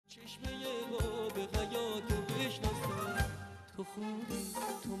خوبی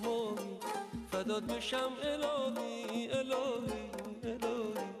تو ماهی فدات بشم الهی الهی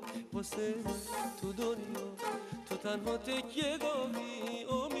الهی واسه تو دنیا تو تنها تکیه گاهی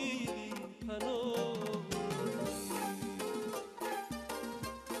امیدی پناهی.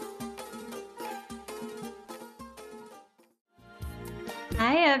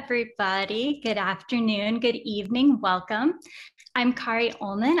 Hi, everybody. Good afternoon, good evening, welcome. I'm Kari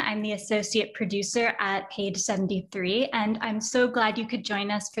Olmon. I'm the associate producer at Page 73, and I'm so glad you could join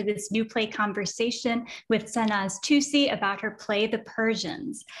us for this new play conversation with Sanaz Toossi about her play, The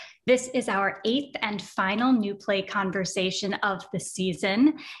Persians. This is our 8th and final new play conversation of the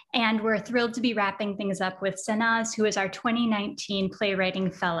season, and we're thrilled to be wrapping things up with Sanaz, who is our 2019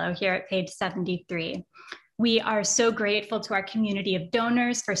 Playwriting Fellow here at Page 73. We are so grateful to our community of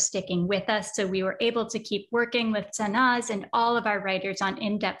donors for sticking with us, so we were able to keep working with Sanaz and all of our writers on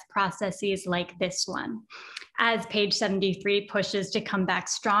in-depth processes like this one. As Page 73 pushes to come back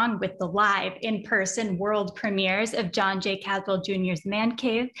strong with the live, in-person world premieres of John J. Caswell Jr.'s Man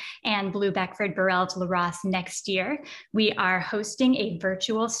Cave and Blue Beckford Burrell's La Rosse next year, we are hosting a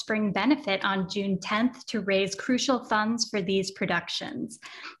virtual spring benefit on June 10th to raise crucial funds for these productions.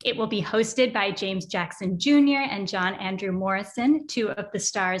 It will be hosted by James Jackson Jr. and John Andrew Morrison, two of the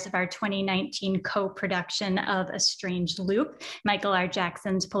stars of our 2019 co-production of A Strange Loop, Michael R.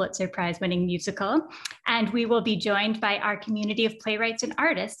 Jackson's Pulitzer Prize-winning musical. And we will be joined by our community of playwrights and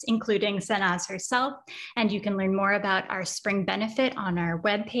artists, including Sanaz herself. And you can learn more about our spring benefit on our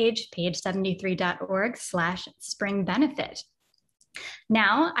webpage, page73.org/springbenefit.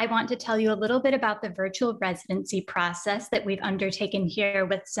 Now, I want to tell you a little bit about the virtual residency process that we've undertaken here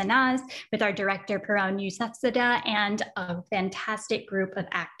with Sanaz, with our director, Pirronne Yousefzadeh, and a fantastic group of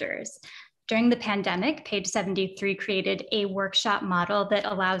actors. During the pandemic, Page 73 created a workshop model that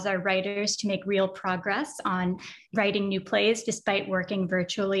allows our writers to make real progress on writing new plays despite working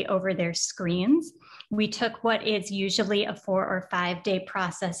virtually over their screens. We took what is usually a 4 or 5 day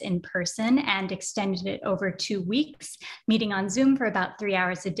process in person and extended it over 2 weeks, meeting on Zoom for about 3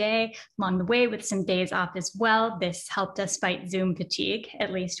 hours a day, along the way with some days off as well. This helped us fight Zoom fatigue,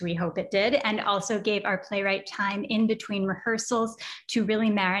 at least we hope it did, and also gave our playwright time in between rehearsals to really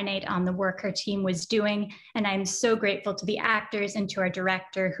marinate on the work her team was doing. And I'm so grateful to the actors and to our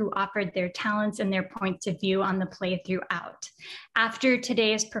director who offered their talents and their points of view on the play throughout. After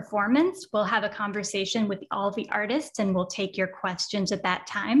today's performance, we'll have a conversation with all the artists and we'll take your questions at that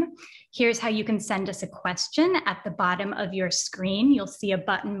time. Here's how you can send us a question. At the bottom of your screen, you'll see a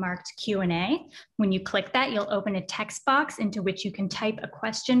button marked Q&A. When you click that, you'll open a text box into which you can type a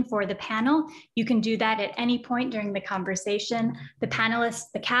question for the panel. You can do that at any point during the conversation. The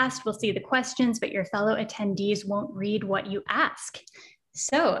panelists, the cast will see the questions, but your fellow attendees won't read what you ask.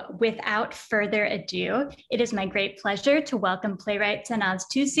 So without further ado, it is my great pleasure to welcome playwright Sanaz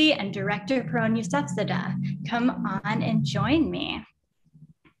Toossi and director Pirronne Yousefzadeh. Come on and join me.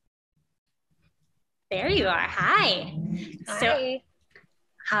 There you are. Hi. Hi. So,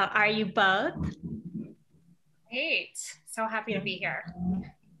 how are you both? Great. So happy to be here.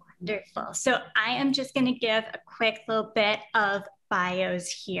 Wonderful. So I am just going to give a quick little bit of bios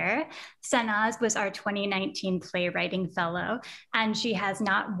here. Sanaz was our 2019 Playwriting Fellow, and she has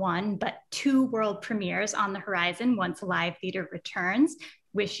not one, but 2 world premieres on the horizon once live theater returns.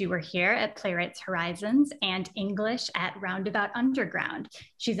 Wish You Were Here at Playwrights Horizons and English at Roundabout Underground.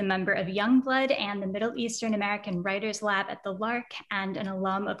 She's a member of Youngblood and the Middle Eastern American Writers Lab at the Lark and an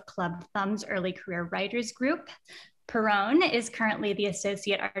alum of Club Thumb's Early Career Writers Group. Pirronne is currently the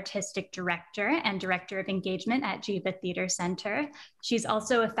Associate Artistic Director and Director of Engagement at Jiva Theater Center. She's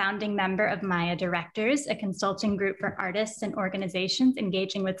also a founding member of Maya Directors, a consulting group for artists and organizations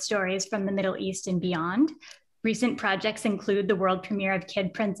engaging with stories from the Middle East and beyond. Recent projects include the world premiere of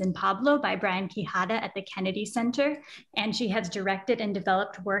Kid Prince and Pablo by Brian Quijada at the Kennedy Center, and she has directed and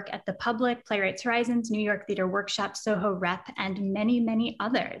developed work at the Public, Playwrights Horizons, New York Theater Workshop, Soho Rep, and many, many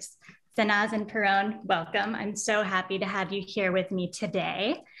others. Sanaz and Pirronne, welcome. I'm so happy to have you here with me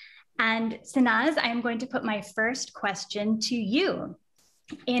today. And Sanaz, I'm going to put my first question to you.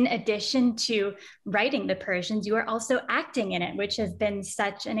 In addition to writing The Persians, you are also acting in it, which has been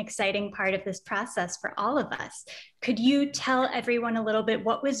such an exciting part of this process for all of us. Could you tell everyone a little bit,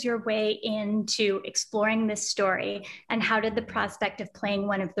 what was your way into exploring this story, and how did the prospect of playing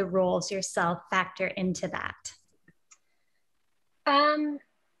one of the roles yourself factor into that?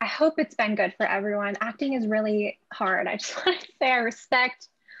 I hope it's been good for everyone. Acting is really hard. I just want to say I respect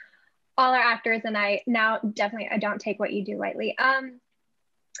all our actors, and I don't take what you do lightly. I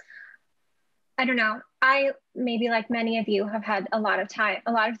don't know. I, maybe like many of you, have had a lot of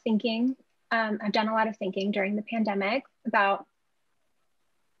thinking. I've done a lot of thinking during the pandemic about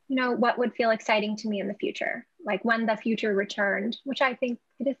you know, what would feel exciting to me in the future, like when the future returned, which I think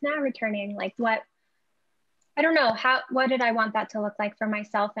it is now returning. Like what, I don't know, what did I want that to look like for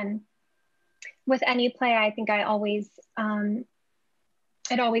myself? And with any play, I think I always,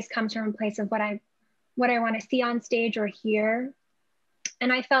 it always comes from a place of what I want to see on stage or hear.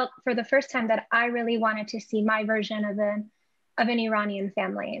 And I felt for the first time that I really wanted to see my version of an Iranian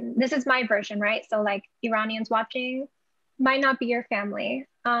family. And this is my version, right? So like Iranians watching might not be your family,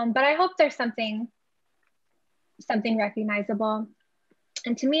 but I hope there's something recognizable.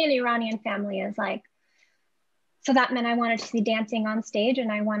 And to me, an Iranian family is like, so that meant I wanted to see dancing on stage,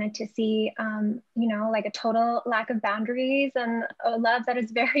 and I wanted to see, you know, like a total lack of boundaries and a love that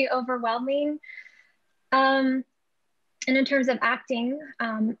is very overwhelming. And in terms of acting,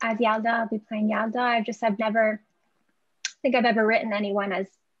 as Yalda, I'll be playing Yalda. I've never think I've ever written anyone as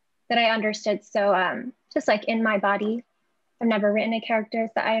that I understood. So just like in my body, I've never written a character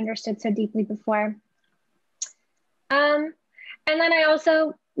that I understood so deeply before. And then I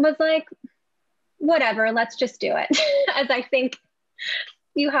also was like, whatever, let's just do it. As I think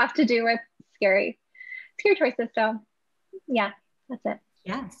you have to do with scary choices. So yeah, that's it.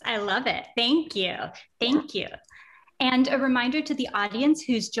 Yes, I love it. Thank you. Thank you. And a reminder to the audience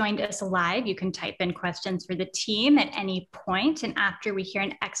who's joined us live, you can type in questions for the team at any point. And after we hear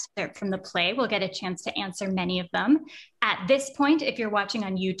an excerpt from the play, we'll get a chance to answer many of them. At this point, if you're watching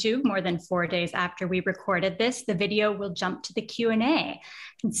on YouTube more than 4 days after we recorded this, the video will jump to the Q&A.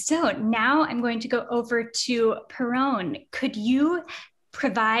 And so now I'm going to go over to Pirronne. Could you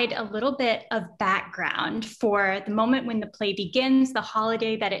provide a little bit of background for the moment when the play begins, the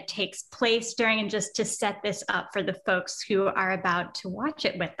holiday that it takes place during, and just to set this up for the folks who are about to watch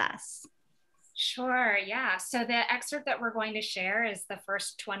it with us? Sure, yeah. So the excerpt that we're going to share is the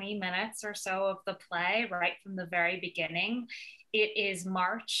first 20 minutes or so of the play, right from the very beginning. It is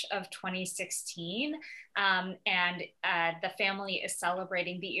March of 2016, and the family is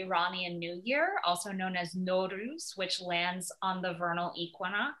celebrating the Iranian New Year, also known as Norooz, which lands on the vernal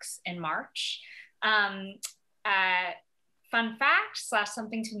equinox in March. Fun fact /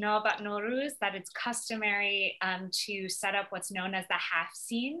 something to know about Norooz, that it's customary to set up what's known as the half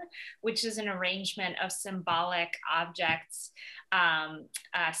scene, which is an arrangement of symbolic objects,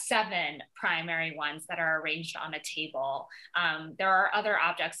 7 primary ones that are arranged on a table. There are other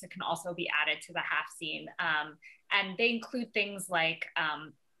objects that can also be added to the half scene, and they include things like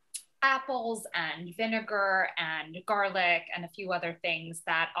apples and vinegar and garlic and a few other things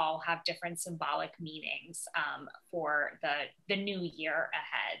that all have different symbolic meanings for the new year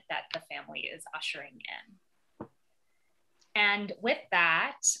ahead that the family is ushering in. And with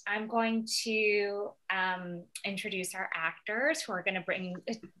that, I'm going to introduce our actors who are going to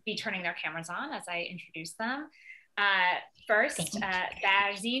be turning their cameras on as I introduce them. First,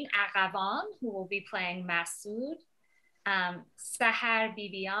 Barzin Akhavan, who will be playing Masoud. Sahar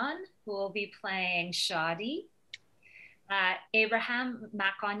Bibiyan, who will be playing Shadi.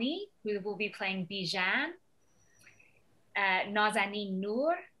 Makany, who will be playing Bijan. Nazanin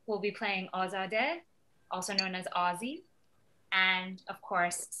Nour, who will be playing Azadeh, also known as Ozzy. And of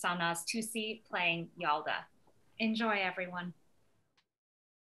course, Sanaz Toossi playing Yalda. Enjoy, everyone.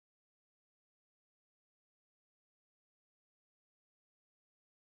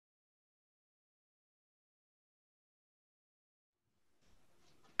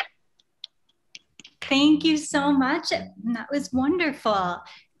 Thank you so much. That was wonderful.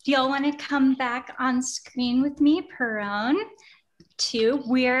 Do y'all want to come back on screen with me, Pirronne?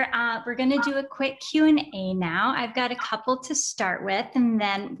 We're going to do a quick Q&A now. I've got a couple to start with, and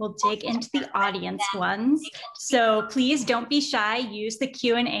then we'll dig into the audience ones. So please don't be shy. Use the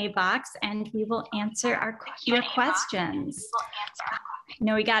Q&A box, and we will answer your questions. I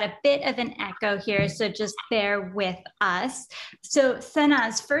know we got a bit of an echo here, so just bear with us. So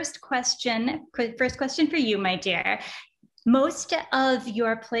Sanaz, first question for you, my dear. Most of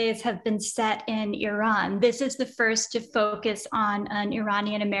your plays have been set in Iran. This is the first to focus on an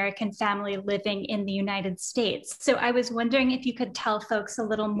Iranian-American family living in the United States. So I was wondering if you could tell folks a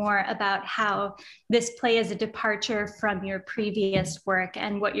little more about how this play is a departure from your previous work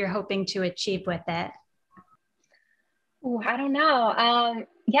and what you're hoping to achieve with it. Ooh, I don't know.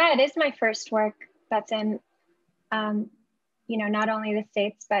 Yeah, it is my first work that's in, you know, not only the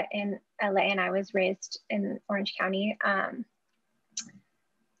States, but in LA, and I was raised in Orange County. I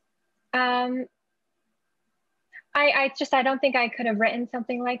don't think I could have written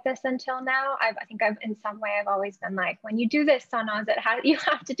something like this until now. I think in some way, I've always been like, when you do this, Sanaz, you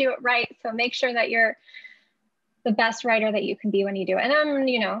have to do it right. So make sure that you're the best writer that you can be when you do it. And I'm,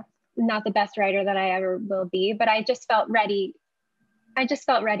 you know, not the best writer that I ever will be, but I just felt ready I just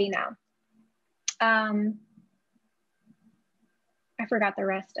felt ready now. I forgot the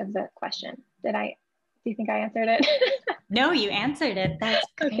rest of the question. Do you think I answered it? No, you answered it. That's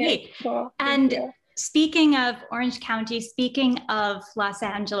great. Okay, cool. And speaking of Orange County, speaking of Los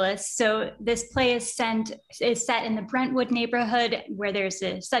Angeles, so this play is set in the Brentwood neighborhood, where there's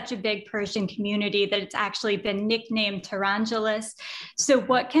such a big Persian community that it's actually been nicknamed Tehrangeles. So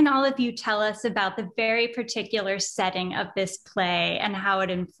what can all of you tell us about the very particular setting of this play and how it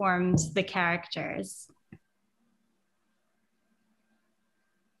informs the characters?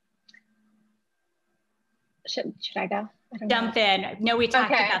 Should I go? Jump in. No, we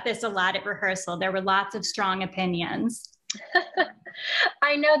talked about this a lot at rehearsal. There were lots of strong opinions.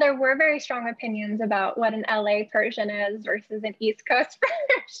 I know there were very strong opinions about what an LA Persian is versus an East Coast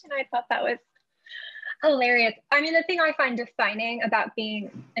Persian. I thought that was hilarious. I mean, the thing I find defining about being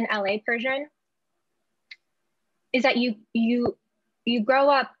an LA Persian is that you grow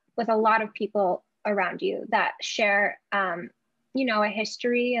up with a lot of people around you that share, you know, a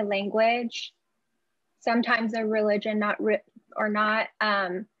history, a language, sometimes a religion, or not.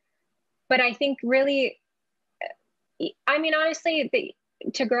 But I think really, I mean, honestly,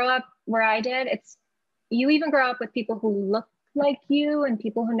 to grow up where I did, you even grow up with people who look like you and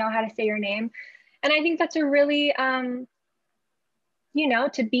people who know how to say your name. And I think that's a really, you know,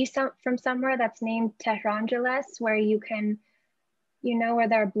 to be from somewhere that's named Tehrangeles, where you can, you know, where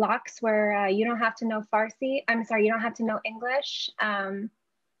there are blocks where you don't have to know Farsi. I'm sorry, you don't have to know English.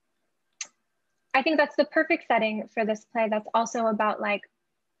 I think that's the perfect setting for this play. That's also about like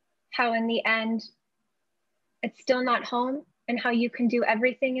how in the end, it's still not home, and how you can do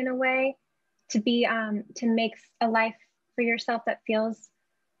everything in a way to be, to make a life for yourself that feels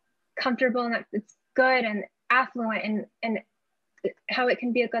comfortable and that it's good and affluent, and how it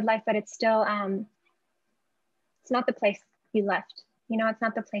can be a good life, but it's still, it's not the place you left. You know, it's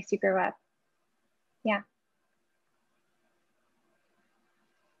not the place you grew up. Yeah.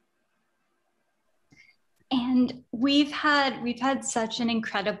 And we've had such an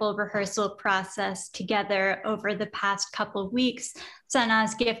incredible rehearsal process together over the past couple of weeks.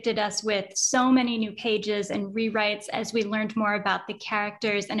 Sanaz gifted us with so many new pages and rewrites as we learned more about the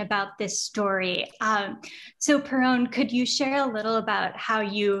characters and about this story. So Pirronne, could you share a little about how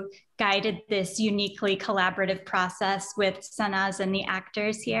you guided this uniquely collaborative process with Sanaz and the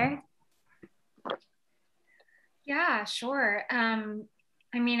actors here? Yeah, sure.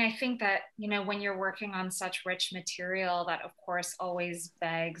 I mean, I think that, you know, when you're working on such rich material, that of course always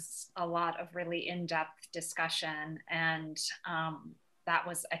begs a lot of really in-depth discussion. And that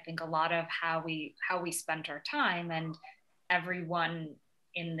was, I think, a lot of how we spent our time. And everyone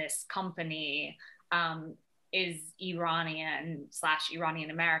in this company is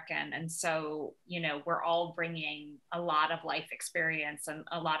Iranian/Iranian-American. And so, you know, we're all bringing a lot of life experience and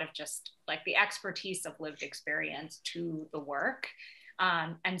a lot of just like the expertise of lived experience to the work.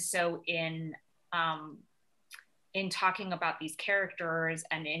 And so in talking about these characters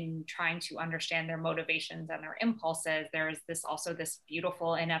and in trying to understand their motivations and their impulses, there is this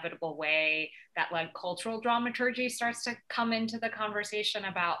beautiful, inevitable way that like cultural dramaturgy starts to come into the conversation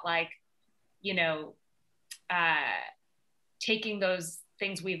about like, you know, taking those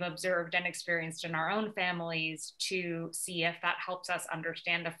things we've observed and experienced in our own families to see if that helps us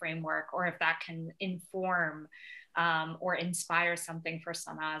understand the framework, or if that can inform or inspire something for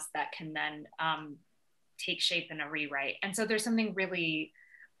Sanaz that can then take shape in a rewrite. And so there's something really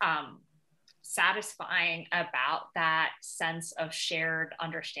satisfying about that sense of shared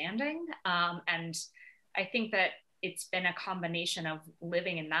understanding. And I think that it's been a combination of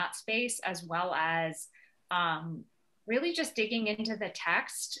living in that space, as well as really just digging into the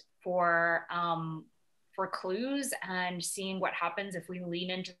text for clues and seeing what happens if we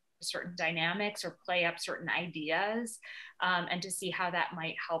lean into certain dynamics or play up certain ideas, and to see how that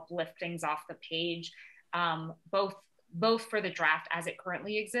might help lift things off the page, both for the draft as it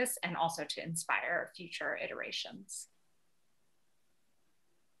currently exists and also to inspire future iterations.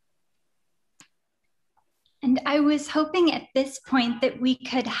 And I was hoping at this point that we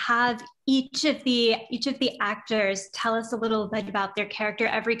could have each of the actors tell us a little bit about their character.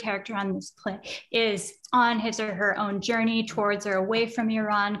 Every character on this play is on his or her own journey towards or away from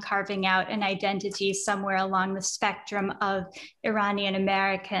Iran, carving out an identity somewhere along the spectrum of Iranian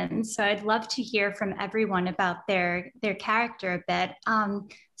Americans. So I'd love to hear from everyone about their character a bit.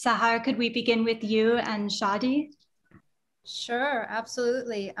 Sahar, could we begin with you and Shadi? Sure,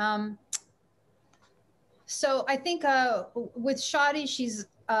 absolutely. So I think with Shadi, she's,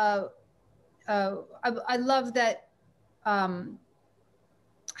 I love that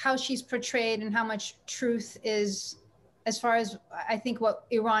how she's portrayed and how much truth is as far as I think what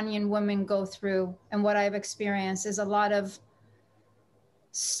Iranian women go through and what I've experienced is a lot of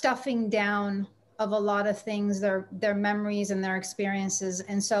stuffing down of a lot of things, their memories and their experiences.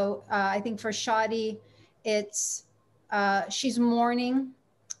 And so I think for Shadi, it's, she's mourning.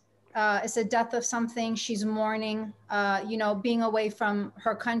 It's a death of something. She's mourning, you know, being away from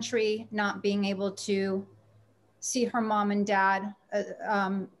her country, not being able to see her mom and dad,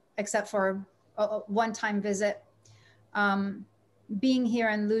 except for a one-time visit. Being here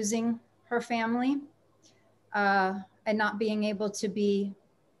and losing her family, and not being able to be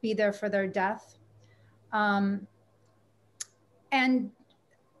there for their death. And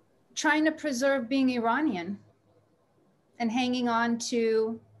trying to preserve being Iranian and hanging on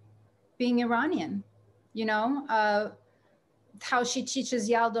to being Iranian, you know, how she teaches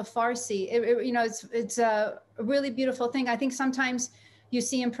Yalda Farsi. You know, it's a really beautiful thing. I think sometimes you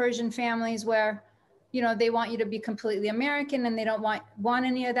see in Persian families where, you know, they want you to be completely American and they don't want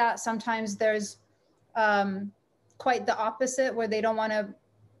any of that. Sometimes there's quite the opposite, where they don't want to,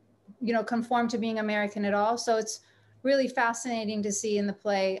 you know, conform to being American at all. So it's really fascinating to see in the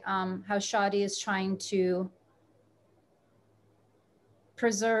play how Shadi is trying to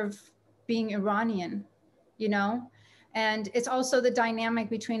preserve being Iranian, you know? And it's also the dynamic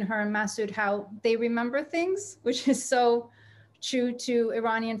between her and Masoud, how they remember things, which is so true to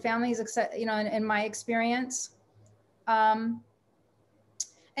Iranian families, except, you know, in my experience.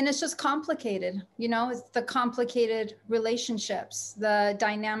 And it's just complicated, you know, it's the complicated relationships, the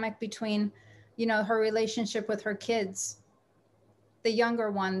dynamic between, you know, her relationship with her kids, the younger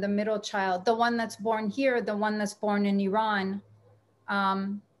one, the middle child, the one that's born here, the one that's born in Iran,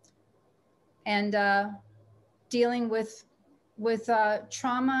 and dealing with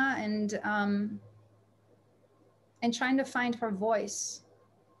trauma and trying to find her voice,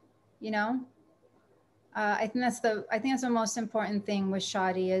 you know? I think that's the most important thing with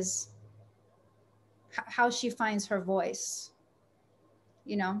Shadi is how she finds her voice,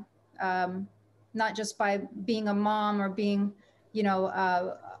 you know, not just by being a mom or being, you know,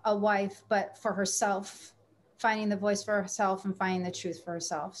 a wife, but for herself, finding the voice for herself and finding the truth for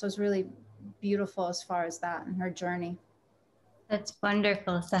herself. So it's really beautiful as far as that and her journey. That's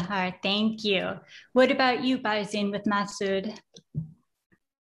wonderful, Sahar. Thank you. What about you, Barzin, with Masoud?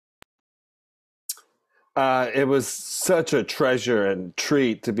 It was such a treasure and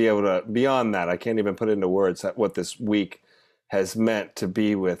treat to be able to, beyond that, I can't even put into words what this week has meant to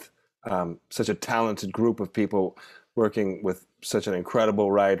be with such a talented group of people working with such an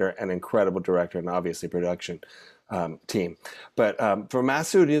incredible writer and incredible director and obviously production team. But for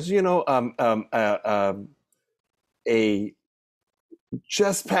Masoud is, you know, a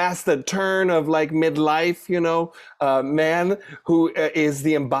just past the turn of like midlife, you know, man who is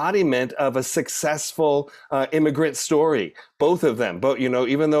the embodiment of a successful immigrant story. Both of them, you know,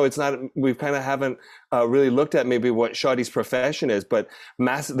 even though it's not, we kind of haven't really looked at maybe what Shadi's profession is, but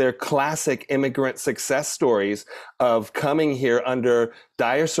they're classic immigrant success stories of coming here under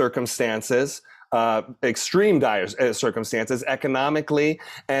dire circumstances, extreme dire circumstances, economically,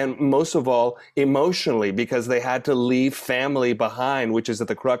 and most of all, emotionally, because they had to leave family behind, which is at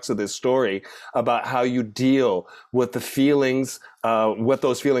the crux of this story, about how you deal with the feelings, what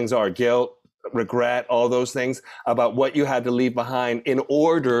those feelings are, guilt, regret, all those things, about what you had to leave behind in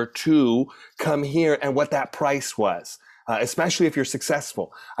order to come here and what that price was. Especially if you're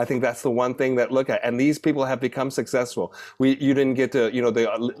successful. I think that's the one thing that look at. And these people have become successful. You didn't get to, you know,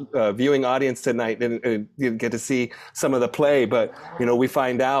 the viewing audience tonight didn't get to see some of the play, but, you know, we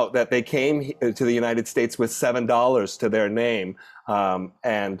find out that they came to the United States with $7 to their name.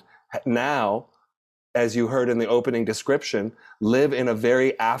 And now, as you heard in the opening description, live in a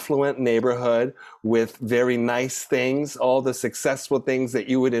very affluent neighborhood with very nice things, all the successful things that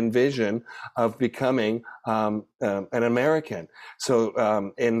you would envision of becoming an American.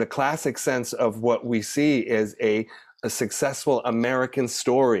 So in the classic sense of what we see is a successful American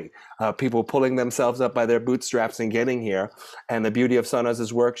story, people pulling themselves up by their bootstraps and getting here. And the beauty of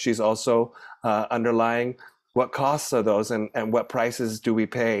Sanaz's work, she's also underlying what costs are those and what prices do we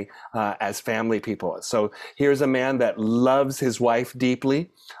pay as family people? So here's a man that loves his wife deeply,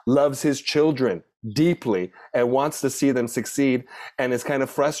 loves his children deeply, and wants to see them succeed, and is kind of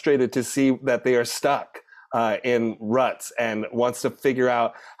frustrated to see that they are stuck in ruts and wants to figure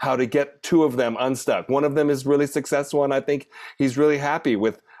out how to get two of them unstuck. One of them is really successful, and I think he's really happy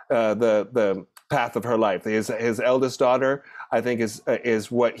with the path of her life. His eldest daughter, I think, is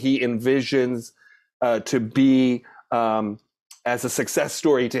what he envisions to be as a success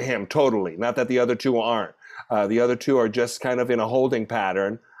story to him, totally. Not that the other two aren't. The other two are just kind of in a holding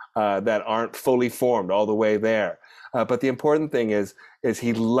pattern that aren't fully formed all the way there. But the important thing is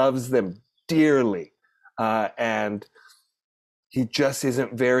he loves them dearly, and he just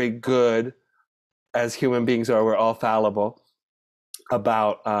isn't very good, as human beings are, we're all fallible,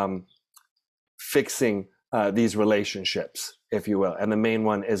 about fixing these relationships, if you will. And the main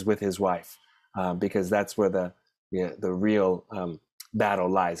one is with his wife, because that's where the real battle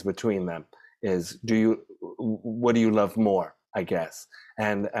lies between them, is what do you love more, I guess.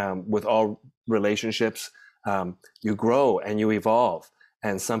 And with all relationships, you grow and you evolve.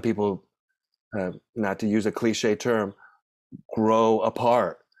 And some people, not to use a cliche term, grow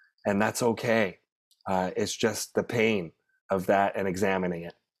apart, and that's okay. It's just the pain of that and examining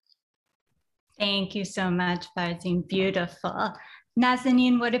it. Thank you so much, Barzin. Beautiful.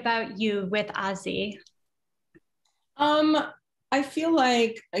 Nazanin, what about you with Ozzy? I feel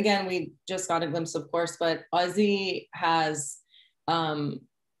like, again, we just got a glimpse, of course, but Ozzy has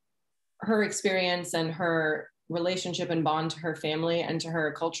her experience and her relationship and bond to her family and to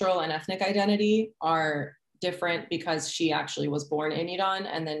her cultural and ethnic identity are different because she actually was born in Iran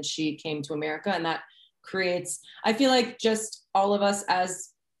and then she came to America, and that creates, I feel like just all of us as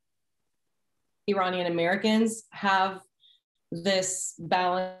Iranian-Americans have this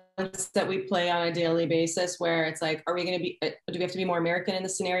balance that we play on a daily basis where it's like, are we going to be, do we have to be more American in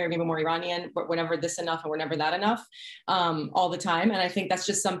this scenario, or maybe more Iranian, but we're never this enough and we're never that enough all the time. And I think that's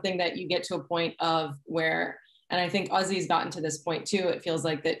just something that you get to a point of where, and I think Ozzy's gotten to this point too, it feels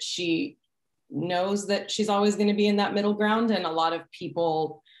like that she knows that she's always going to be in that middle ground. And a lot of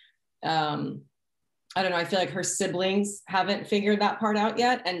people, I don't know, I feel like her siblings haven't figured that part out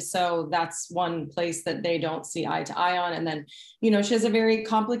yet. And so that's one place that they don't see eye to eye on. And then, you know, she has a very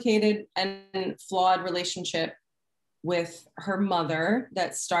complicated and flawed relationship with her mother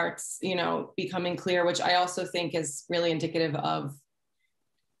that starts, you know, becoming clear, which I also think is really indicative of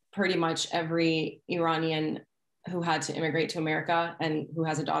pretty much every Iranian who had to immigrate to America and who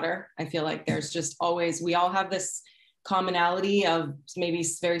has a daughter. I feel like there's just always, we all have this commonality of maybe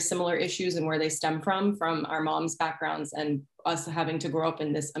very similar issues and where they stem from our moms' backgrounds and us having to grow up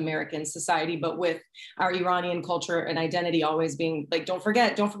in this American society, but with our Iranian culture and identity always being like, don't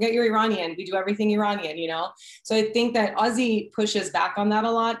forget you're Iranian. We do everything Iranian, you know? So I think that Ozzy pushes back on that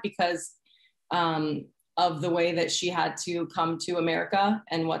a lot because of the way that she had to come to America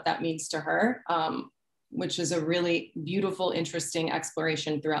and what that means to her, which is a really beautiful, interesting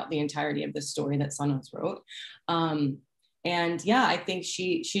exploration throughout the entirety of the story that Sanaz wrote. And yeah, I think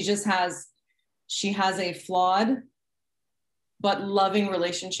she has a flawed but loving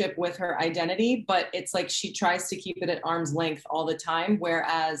relationship with her identity, but it's like she tries to keep it at arm's length all the time,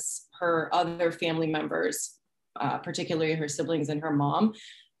 whereas her other family members, particularly her siblings and her mom,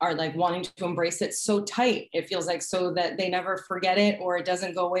 are like wanting to embrace it so tight. It feels like so that they never forget it or it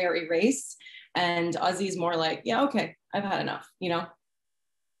doesn't go away or erase. And Ozzy's more like, yeah, okay, I've had enough, you know?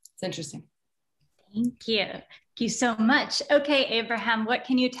 It's interesting. Thank you. Thank you so much. Okay, Abraham, what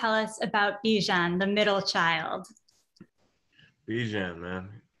can you tell us about Bijan, the middle child? Bijan, man,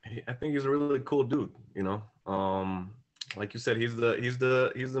 I think he's a really cool dude, you know? Like you said, he's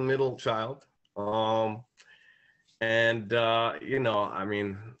the middle child. You know, I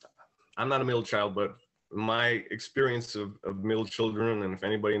mean, I'm not a middle child, but my experience of middle children, and if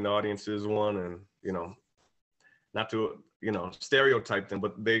anybody in the audience is one, and, you know, not to, you know, stereotype them,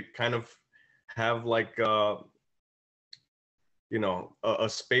 but they kind of have like, you know, a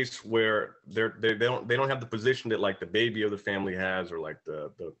space where they don't have the position that like the baby of the family has, or like the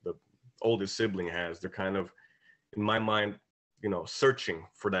oldest sibling has. They're kind of, in my mind, you know, searching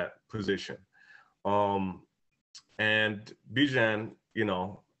for that position. And Bijan, you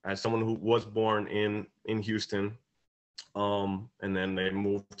know, as someone who was born in Houston, and then they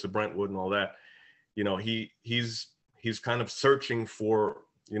moved to Brentwood and all that, you know, he's kind of searching for,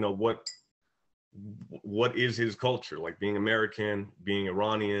 you know, what is his culture, like being American, being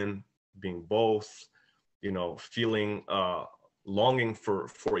Iranian, being both, you know, feeling longing for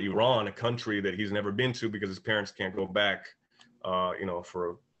Iran, a country that he's never been to because his parents can't go back, you know,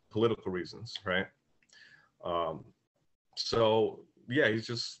 for political reasons, right? So yeah, he's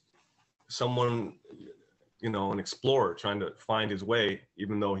just someone, you know, an explorer trying to find his way,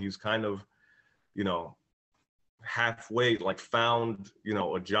 even though he's kind of, you know, halfway, like found, you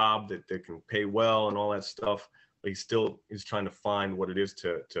know, a job that can pay well and all that stuff, but he's trying to find what it is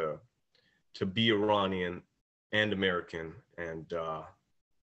to be Iranian and American, and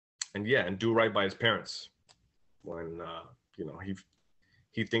yeah, and do right by his parents when you know,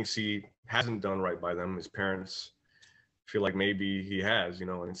 he thinks he hasn't done right by them. His parents feel like maybe he has, you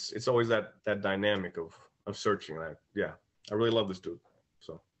know, and it's always that dynamic of searching. Yeah, I really love this dude.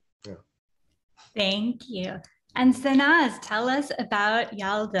 So Thank you. And Sanaz, tell us about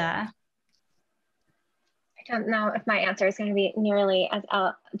Yalda. I don't know if my answer is going to be nearly as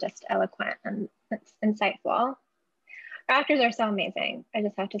just eloquent and insightful. Our actors are so amazing. I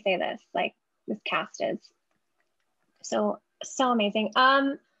just have to say this, like this cast is so amazing.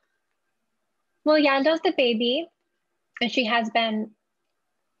 Well, Yalda's the baby, and she has been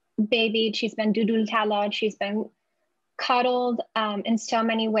babied. She's been dudul talad. She's been coddled in so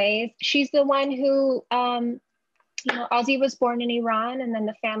many ways. She's the one who, you know, Ozzy was born in Iran, and then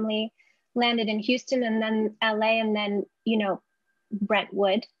the family landed in Houston, and then LA, and then, you know,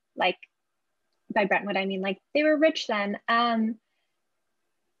 Brentwood. Like, by Brentwood, I mean, like, they were rich then. Bijan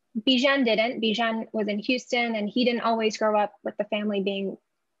didn't. Bijan was in Houston, and he didn't always grow up with the family being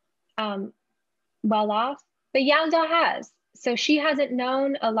well off, but Yalda has. So she hasn't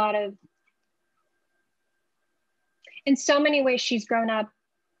known a lot of, in so many ways, she's grown up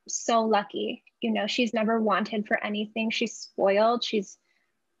so lucky. You know, she's never wanted for anything. She's spoiled. She's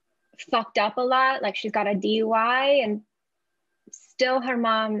fucked up a lot. Like, she's got a DUI, and still her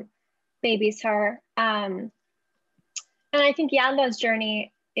mom babies her. And I think Yalda's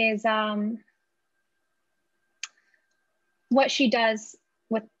journey is what she does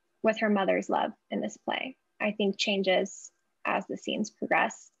with her mother's love in this play, I think changes as the scenes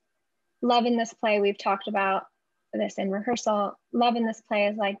progress. Love in this play, we've talked about this in rehearsal, love in this play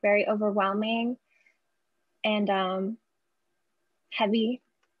is like very overwhelming and heavy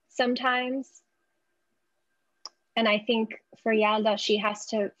sometimes. And I think for Yalda, she has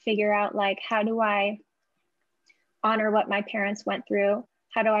to figure out, like, how do I honor what my parents went through?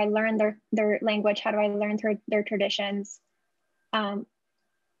 How do I learn their language? How do I learn their traditions?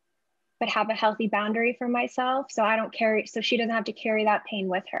 But have a healthy boundary for myself, so I don't carry, so she doesn't have to carry that pain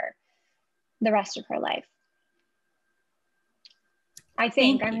with her the rest of her life. I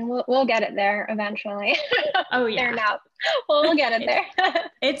think. I mean, we'll get it there eventually. Oh yeah. There now. We'll get it there.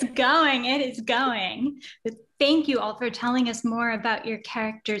 It's going. It is going. Thank you all for telling us more about your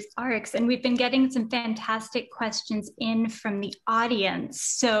characters' arcs. And we've been getting some fantastic questions in from the audience.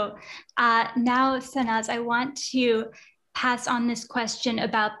 So now, Sanaz, I want to pass on this question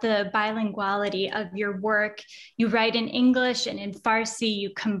about the bilinguality of your work. You write in English and in Farsi,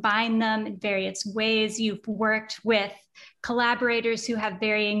 you combine them in various ways. You've worked with collaborators who have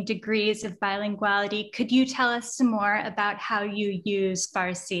varying degrees of bilinguality. Could you tell us some more about how you use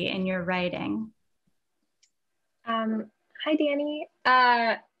Farsi in your writing? Hi, Danny.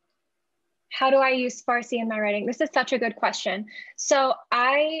 How do I use Farsi in my writing? This is such a good question. So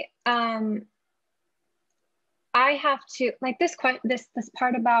I have to, like, this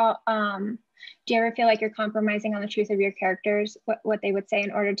part about, do you ever feel like you're compromising on the truth of your characters, what they would say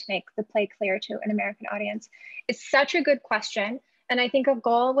in order to make the play clear to an American audience? It's such a good question. And I think a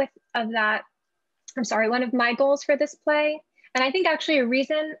goal one of my goals for this play, and I think actually a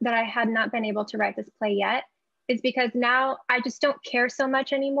reason that I had not been able to write this play yet, is because now I just don't care so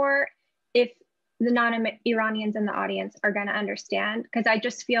much anymore if the non-Iranians in the audience are gonna understand, because I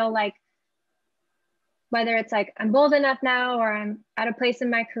just feel like, whether it's like I'm bold enough now or I'm at a place in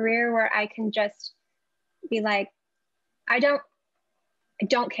my career where I can just be like, I don't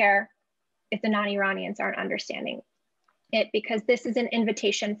care if the non-Iranians aren't understanding it, because this is an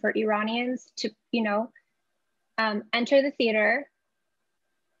invitation for Iranians to, you know, enter the theater.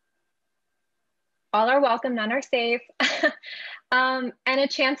 All are welcome, none are safe. And a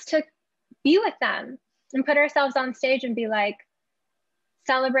chance to be with them and put ourselves on stage and be like,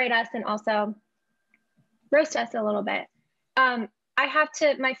 celebrate us and also roast us a little bit. My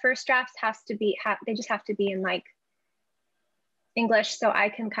first drafts they just have to be in like English, so I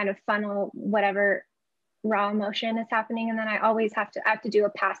can kind of funnel whatever raw emotion is happening. And then I always have to do a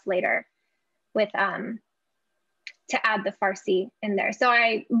pass later with, to add the Farsi in there. So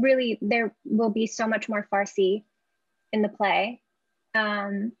there will be so much more Farsi in the play.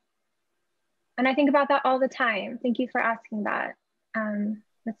 And I think about that all the time. Thank you for asking that.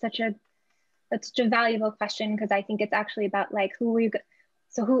 That's such a valuable question, because I think it's actually about like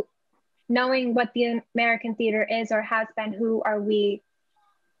knowing what the American theater is or has been, who are we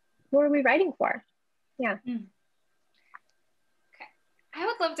writing for? Yeah. Okay. I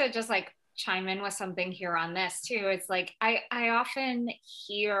would love to just like chime in with something here on this too. It's like, I often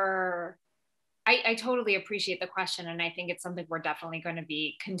hear, I totally appreciate the question, and I think it's something we're definitely going to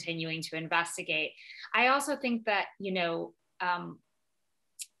be continuing to investigate. I also think that, you know,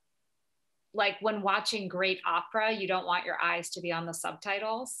 like when watching great opera, you don't want your eyes to be on the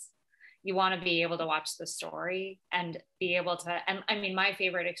subtitles. You want to be able to watch the story and be able to, and I mean, my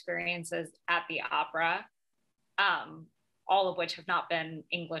favorite experiences at the opera all of which have not been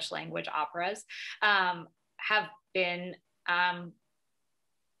English language operas, have been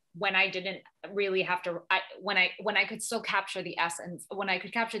when I didn't really have to, when I could still capture the essence, when I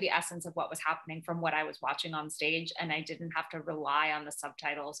could capture the essence of what was happening from what I was watching on stage, and I didn't have to rely on the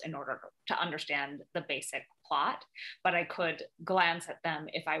subtitles in order to understand the basic plot, but I could glance at them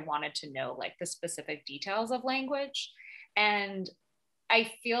if I wanted to know like the specific details of language. And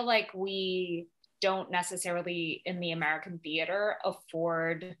I feel like we don't necessarily in the American theater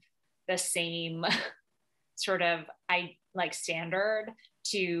afford the same sort of standard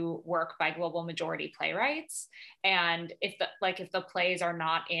to work by global majority playwrights. And if the plays are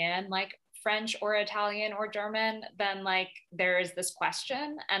not in like French or Italian or German, then like there is this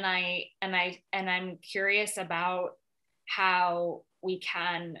question, and I'm curious about how we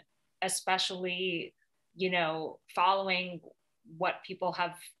can, especially, you know, following what people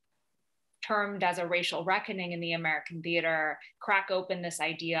have termed as a racial reckoning in the American theater, crack open this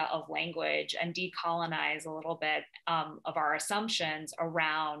idea of language and decolonize a little bit of our assumptions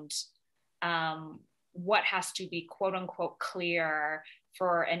around what has to be quote unquote clear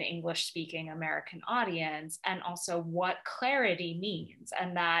for an English speaking American audience, and also what clarity means.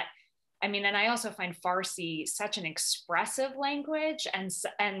 And that, I mean, and I also find Farsi such an expressive language, and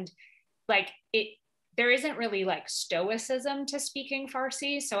like there isn't really like stoicism to speaking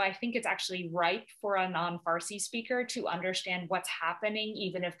Farsi. So I think it's actually ripe for a non-Farsi speaker to understand what's happening,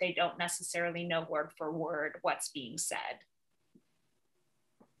 even if they don't necessarily know word for word what's being said.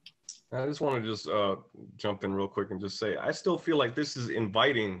 I just want to just jump in real quick and just say, I still feel like this is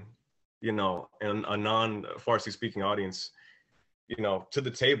inviting, you know, a non-Farsi speaking audience, you know, to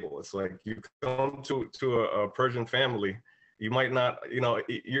the table. It's like you come to a Persian family, you might not, you know,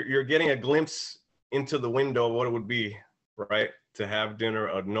 you're getting a glimpse into the window of what it would be, right? To have dinner,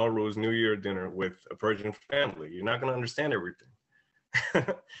 a Norooz New Year dinner with a Persian family. You're not gonna understand everything,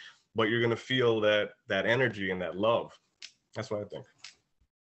 but you're gonna feel that energy and that love. That's what I think.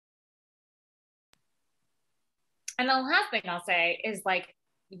 And the last thing I'll say is like,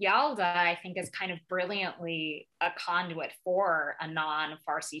 Yalda, I think, is kind of brilliantly a conduit for a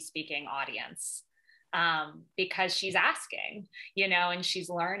non-Farsi speaking audience, because she's asking, you know, and she's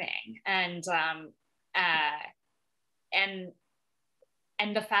learning. And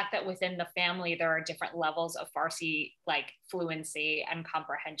the fact that within the family there are different levels of Farsi like fluency and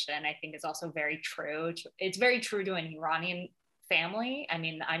comprehension, I think is also very true. It's very true to an Iranian family. I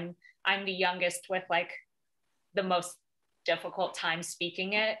mean, I'm the youngest with like the most difficult time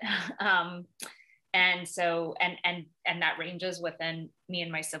speaking it, and so and that ranges within me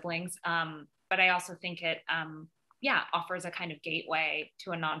and my siblings. But I also think it offers a kind of gateway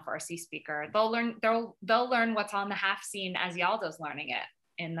to a non-Farsi speaker. They'll learn what's on the half scene as Yalda's learning it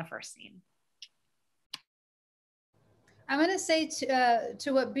in the first scene. I'm going to say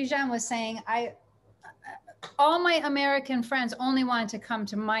to what Bijan was saying, all my American friends only wanted to come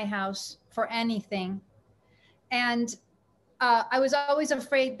to my house for anything. And I was always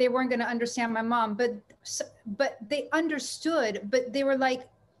afraid they weren't going to understand my mom, but they understood, but they were like,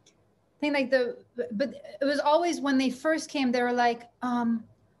 but it was always when they first came, they were like,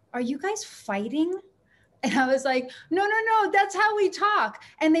 are you guys fighting? And I was like, no, that's how we talk.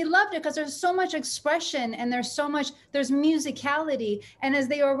 And they loved it because there's so much expression and there's musicality. And as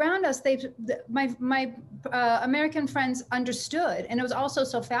they were around us, my American friends understood. And it was also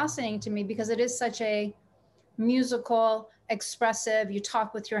so fascinating to me because it is such a musical, expressive, you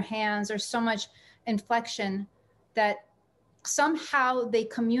talk with your hands, there's so much inflection that somehow they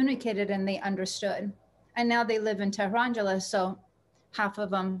communicated and they understood. And now they live in Tehran, so half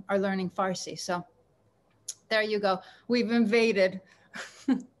of them are learning Farsi. So there you go. We've invaded.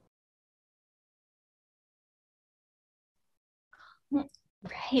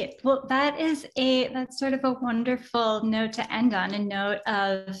 Right. Well, that's sort of a wonderful note to end on, a note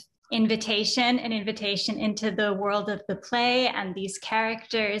of an invitation into the world of the play and these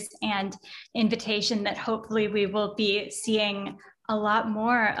characters, and invitation that hopefully we will be seeing a lot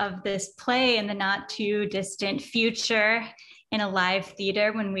more of this play in the not too distant future in a live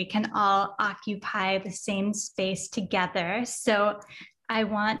theater when we can all occupy the same space together. So I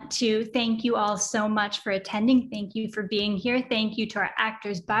want to thank you all so much for attending. Thank you for being here. Thank you to our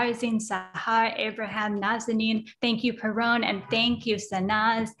actors, Barzin, Sahar, Abraham, Nazanin. Thank you, Pirronne, and thank you,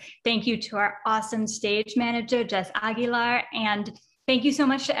 Sanaz. Thank you to our awesome stage manager, Jess Aguilar, and Thank you so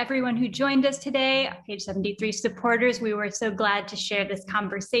much to everyone who joined us today. Page 73 supporters, we were so glad to share this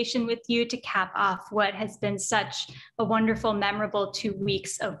conversation with you to cap off what has been such a wonderful, memorable 2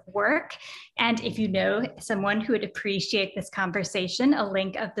 weeks of work. And if you know someone who would appreciate this conversation, a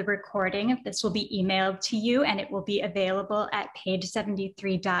link of the recording of this will be emailed to you, and it will be available at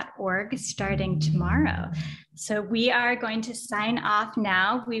page73.org starting tomorrow. So we are going to sign off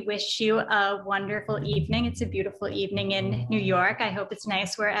now. We wish you a wonderful evening. It's a beautiful evening in New York. I hope it's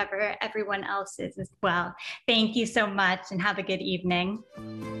nice wherever everyone else is as well. Thank you so much and have a good evening.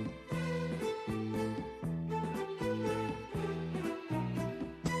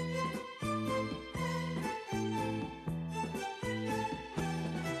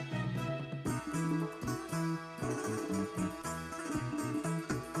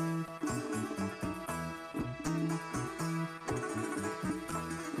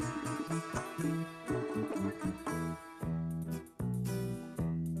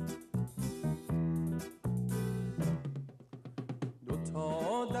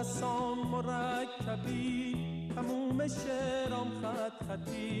 دستام مرکبی تموم شعرام خط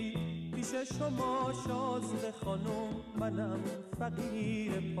خطی پیش شما شازده خانم منم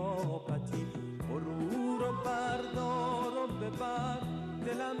فقیر پاپتی برو رو بردار و ببر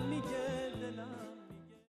دلم میگه